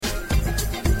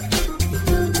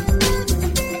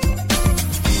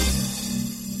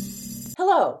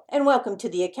Hello, and welcome to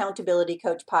the Accountability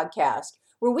Coach podcast,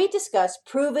 where we discuss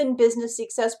proven business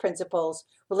success principles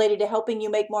related to helping you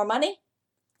make more money,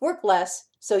 work less,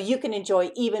 so you can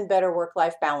enjoy even better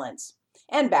work-life balance.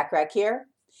 And Backrack here.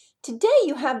 Today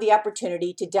you have the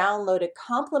opportunity to download a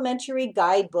complimentary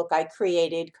guidebook I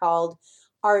created called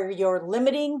Are Your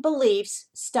Limiting Beliefs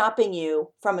Stopping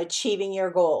You from Achieving Your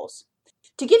Goals?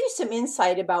 To give you some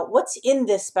insight about what's in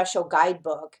this special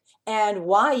guidebook and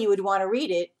why you would want to read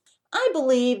it, I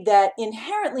believe that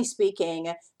inherently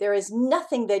speaking, there is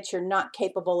nothing that you're not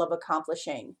capable of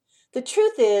accomplishing. The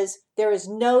truth is, there is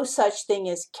no such thing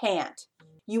as can't.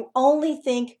 You only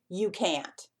think you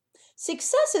can't.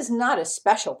 Success is not a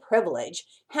special privilege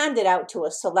handed out to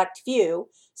a select few.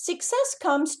 Success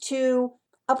comes to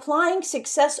applying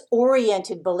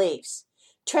success-oriented beliefs.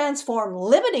 Transform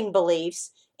limiting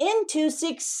beliefs into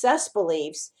success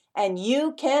beliefs, and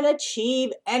you can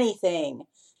achieve anything.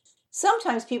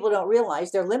 Sometimes people don't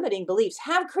realize their limiting beliefs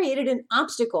have created an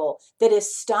obstacle that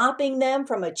is stopping them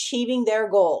from achieving their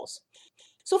goals.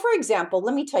 So, for example,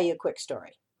 let me tell you a quick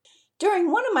story.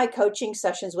 During one of my coaching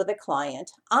sessions with a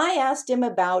client, I asked him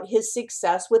about his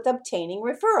success with obtaining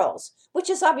referrals, which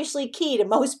is obviously key to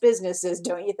most businesses,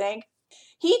 don't you think?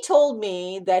 He told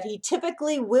me that he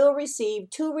typically will receive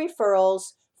 2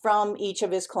 referrals from each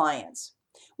of his clients.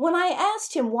 When I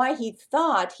asked him why he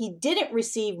thought he didn't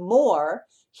receive more,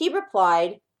 he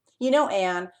replied,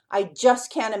 Ann, I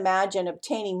just can't imagine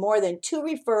obtaining more than 2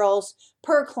 referrals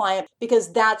per client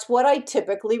because that's what I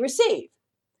typically receive.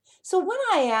 So when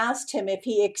I asked him if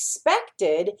he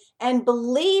expected and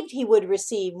believed he would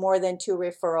receive more than 2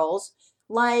 referrals,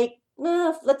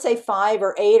 let's say 5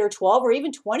 or 8 or 12 or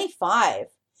even 25,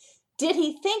 did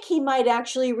he think he might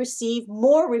actually receive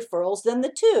more referrals than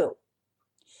the 2?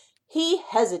 He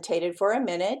hesitated for a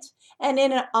minute, and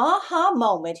in an aha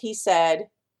moment, he said,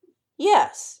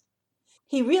 yes.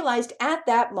 He realized at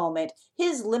that moment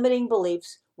his limiting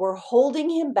beliefs were holding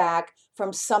him back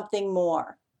from something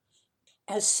more.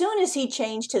 As soon as he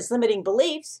changed his limiting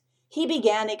beliefs, he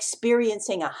began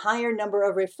experiencing a higher number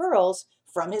of referrals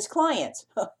from his clients.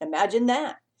 Imagine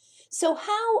that. So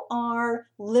how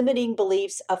are limiting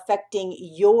beliefs affecting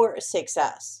your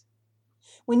success?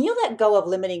 When you let go of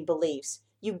limiting beliefs,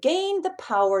 you gain the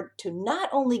power to not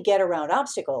only get around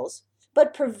obstacles,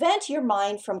 but prevent your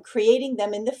mind from creating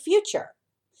them in the future.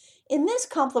 In this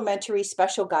complimentary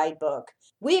special guidebook,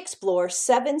 we explore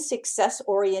 7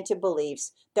 success-oriented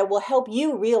beliefs that will help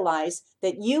you realize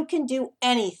that you can do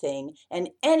anything and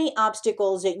any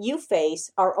obstacles that you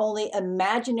face are only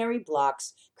imaginary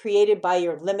blocks created by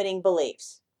your limiting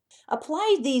beliefs.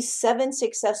 Apply these 7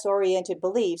 success-oriented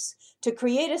beliefs to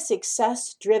create a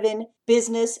success-driven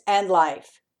business and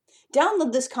life.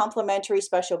 Download this complimentary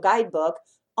special guidebook,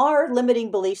 Are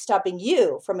Limiting Beliefs Stopping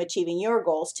You from Achieving Your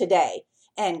Goals, today,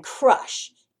 and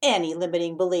crush any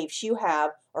limiting beliefs you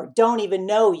have or don't even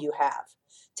know you have.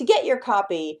 To get your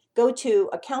copy, go to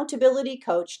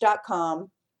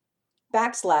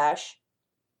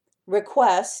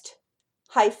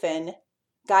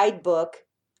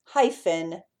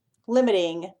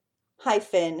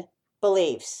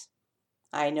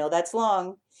I know that's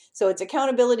long. So it's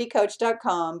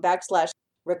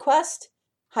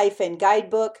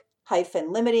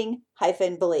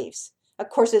accountabilitycoach.com/request-guidebook-limiting-beliefs. Of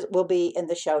course, it will be in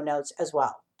the show notes as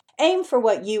well. Aim for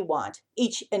what you want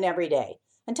each and every day.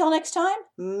 Until next time,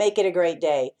 make it a great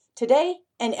day, today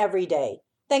and every day.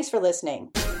 Thanks for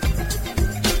listening.